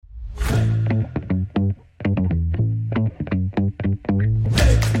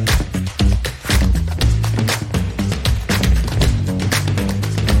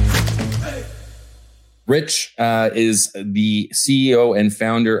Rich is the CEO and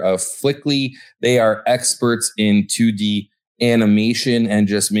founder of Flickly. They are experts in 2D animation and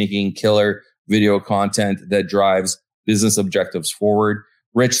just making killer video content that drives business objectives forward.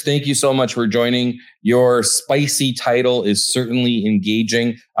 Rich, thank you so much for joining. Your spicy title is certainly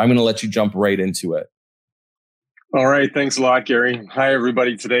engaging. I'm going to let you jump right into it. All right. Thanks a lot, Gary. Hi,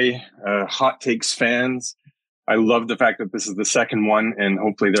 everybody today. Hot Takes fans. I love the fact that this is the second one, and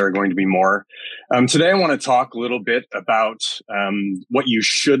hopefully there are going to be more. Today, I want to talk a little bit about what you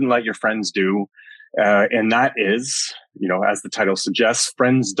shouldn't let your friends do. And that is, as the title suggests,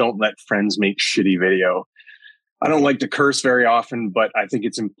 friends don't let friends make shitty video. I don't like to curse very often, but I think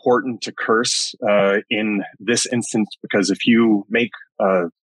it's important to curse in this instance, because if you make a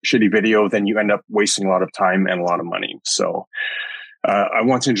shitty video, then you end up wasting a lot of time and a lot of money. So I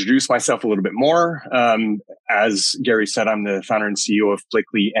want to introduce myself a little bit more. As Gary said, I'm the founder and CEO of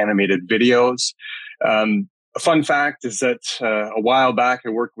Flickly Animated Videos. A fun fact is that a while back, I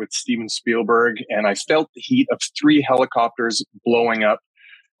worked with Steven Spielberg, and I felt the heat of 3 helicopters blowing up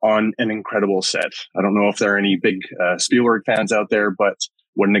on an incredible set. I don't know if there are any big Spielberg fans out there, but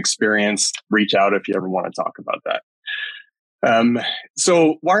what an experience. Reach out if you ever want to talk about that.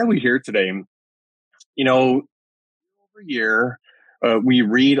 So why are we here today? Over year, we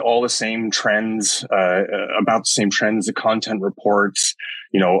read all the same trends, about the same trends, the content reports,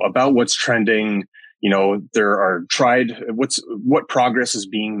 about what's trending. There are what progress is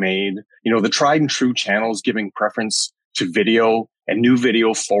being made. The tried and true channels giving preference to video and new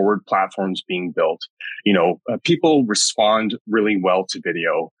video forward platforms being built. People respond really well to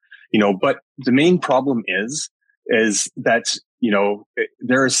video, but the main problem is that,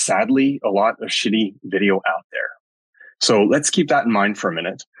 there is sadly a lot of shitty video out there. So let's keep that in mind for a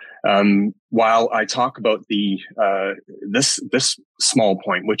minute. While I talk about this small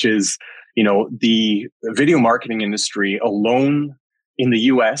point, which is, the video marketing industry alone in the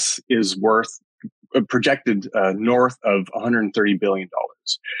US is worth projected north of $130 billion.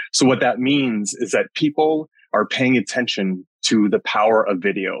 So what that means is that people are paying attention to the power of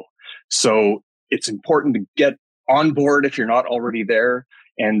video. So it's important to get on board if you're not already there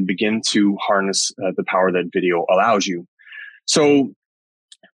and begin to harness the power that video allows you. So,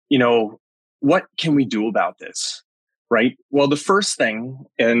 what can we do about this? Right? Well, the first thing,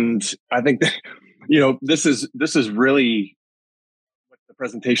 and I think that, this is really what the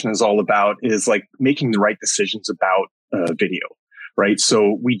presentation is all about, is like making the right decisions about video, right?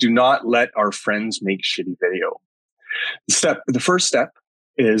 So we do not let our friends make shitty video. The first step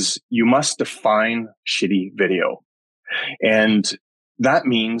is you must define shitty video. And that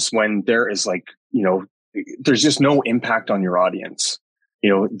means when there is there's just no impact on your audience.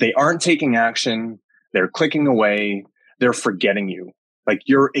 They aren't taking action. They're clicking away. They're forgetting you.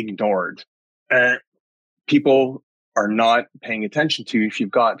 You're ignored. People are not paying attention to you if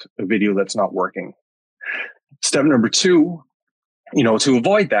you've got a video that's not working. Step number 2, to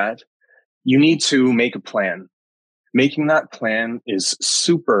avoid that, you need to make a plan. Making that plan is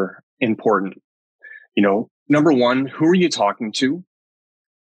super important. Number 1, who are you talking to?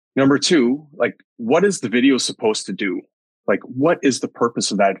 Number 2, what is the video supposed to do? What is the purpose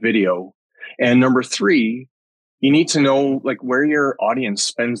of that video? And number 3, you need to know where your audience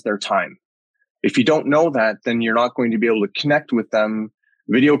spends their time. If you don't know that, then you're not going to be able to connect with them.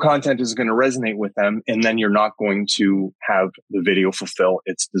 Video content is going to resonate with them, and then you're not going to have the video fulfill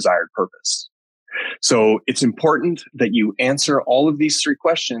its desired purpose. So it's important that you answer all of these 3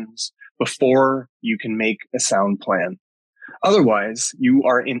 questions before you can make a sound plan. Otherwise, you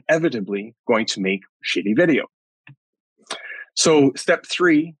are inevitably going to make shitty video. So step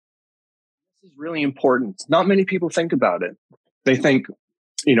 3, this is really important. Not many people think about it. They think,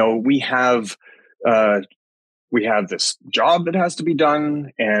 we have this job that has to be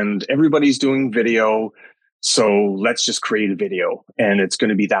done and everybody's doing video. So let's just create a video and it's going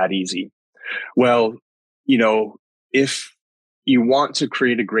to be that easy. Well, if you want to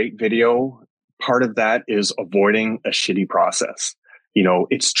create a great video, part of that is avoiding a shitty process.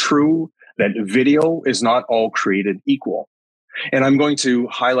 It's true that video is not all created equal. And I'm going to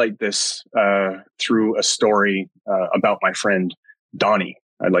highlight this through a story about my friend, Donnie.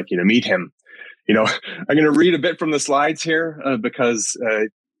 I'd like you to meet him. I'm going to read a bit from the slides here because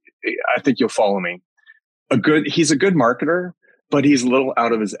I think you'll follow me. He's a good marketer, but he's a little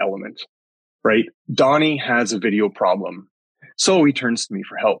out of his element, right? Donnie has a video problem, so he turns to me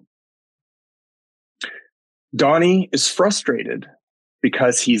for help. Donnie is frustrated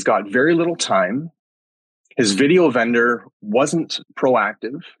because he's got very little time. His video vendor wasn't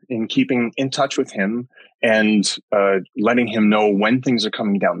proactive in keeping in touch with him and letting him know when things are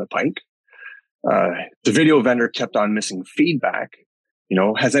coming down the pike. The video vendor kept on missing feedback.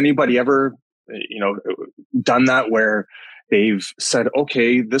 Has anybody ever, done that where they've said,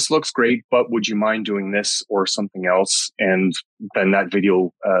 okay, this looks great, but would you mind doing this or something else? And then that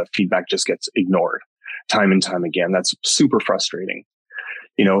video feedback just gets ignored time and time again. That's super frustrating.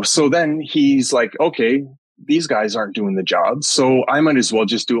 So then he's like, okay, these guys aren't doing the job, so I might as well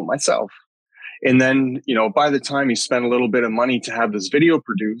just do it myself. And then, by the time he spent a little bit of money to have this video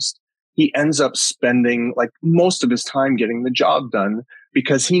produced, he ends up spending like most of his time getting the job done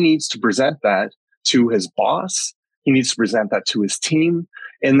because he needs to present that to his boss. He needs to present that to his team.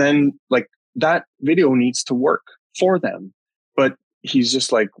 And then like that video needs to work for them. But he's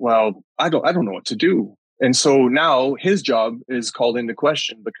just like, well, I don't know what to do. And so now his job is called into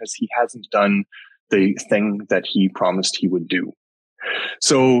question because he hasn't done the thing that he promised he would do.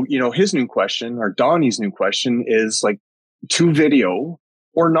 So, his new question, or Donnie's new question, is like, to video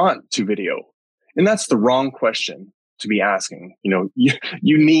or not to video? And that's the wrong question to be asking. You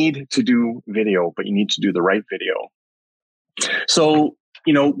need to do video, but you need to do the right video. So,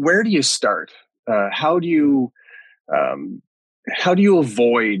 where do you start? How do you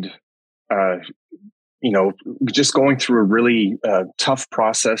avoid, just going through a really tough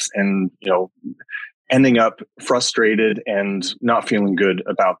process and, ending up frustrated and not feeling good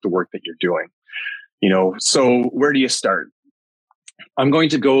about the work that you're doing? So where do you start? I'm going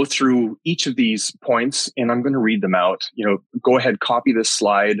to go through each of these points and I'm going to read them out. Go ahead, copy this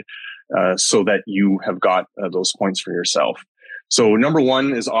slide so that you have got those points for yourself. So number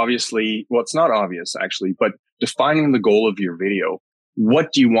one is obviously, well, it's not obvious actually, but defining the goal of your video.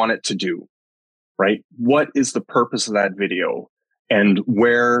 What do you want it to do, right? What is the purpose of that video and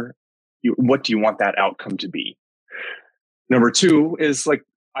what do you want that outcome to be? Number two is like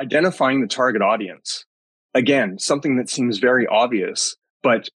identifying the target audience. Again, something that seems very obvious,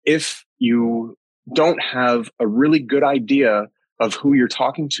 but if you don't have a really good idea of who you're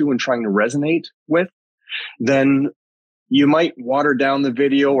talking to and trying to resonate with, then you might water down the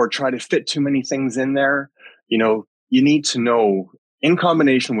video or try to fit too many things in there. You need to know, in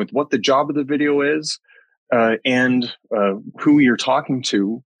combination with what the job of the video is and who you're talking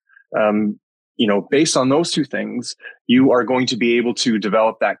to, based on those two things, you are going to be able to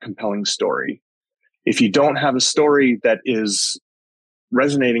develop that compelling story. If you don't have a story that is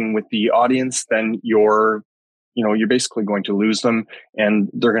resonating with the audience, then you're basically going to lose them and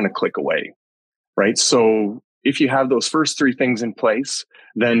they're going to click away, right? So if you have those first three things in place,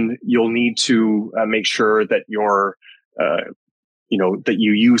 then you'll need to make sure that that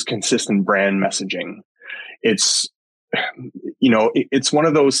you use consistent brand messaging. It's one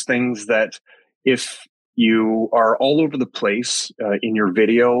of those things that if you are all over the place in your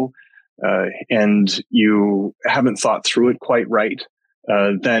video and you haven't thought through it quite right,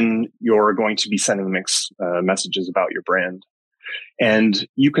 then you're going to be sending mixed messages about your brand. And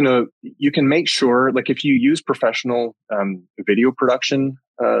you can make sure, like if you use professional video production,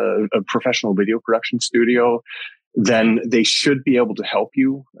 a professional video production studio, then they should be able to help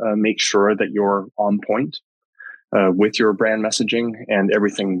you make sure that you're on point with your brand messaging and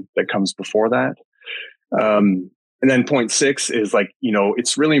everything that comes before that. And then point 6 is like,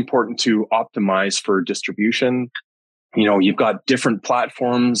 it's really important to optimize for distribution. You've got different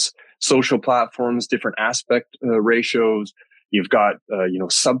platforms, social platforms, different aspect ratios. You've got,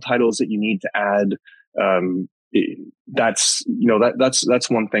 subtitles that you need to add. That's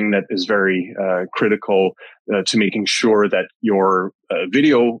one thing that is very critical to making sure that your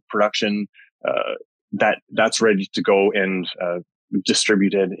video production that's ready to go and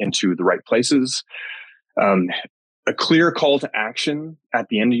distributed into the right places. A clear call to action at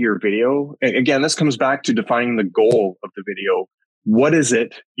the end of your video. Again, this comes back to defining the goal of the video. What is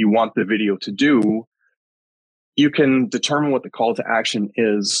it you want the video to do? You can determine what the call to action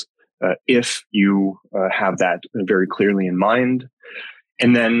is if you have that very clearly in mind.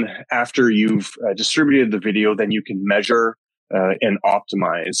 And then after you've distributed the video, then you can measure and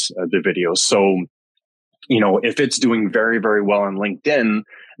optimize the video. So, if it's doing very, very well on LinkedIn,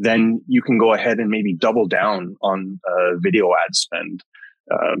 then you can go ahead and maybe double down on video ad spend.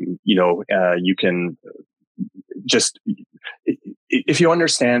 You can just, if you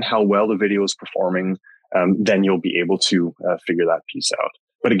understand how well the video is performing, then you'll be able to figure that piece out.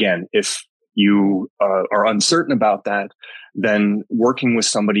 But again, if you are uncertain about that, then working with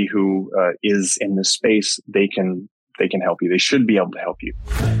somebody who is in this space, they can help you. They should be able to help you.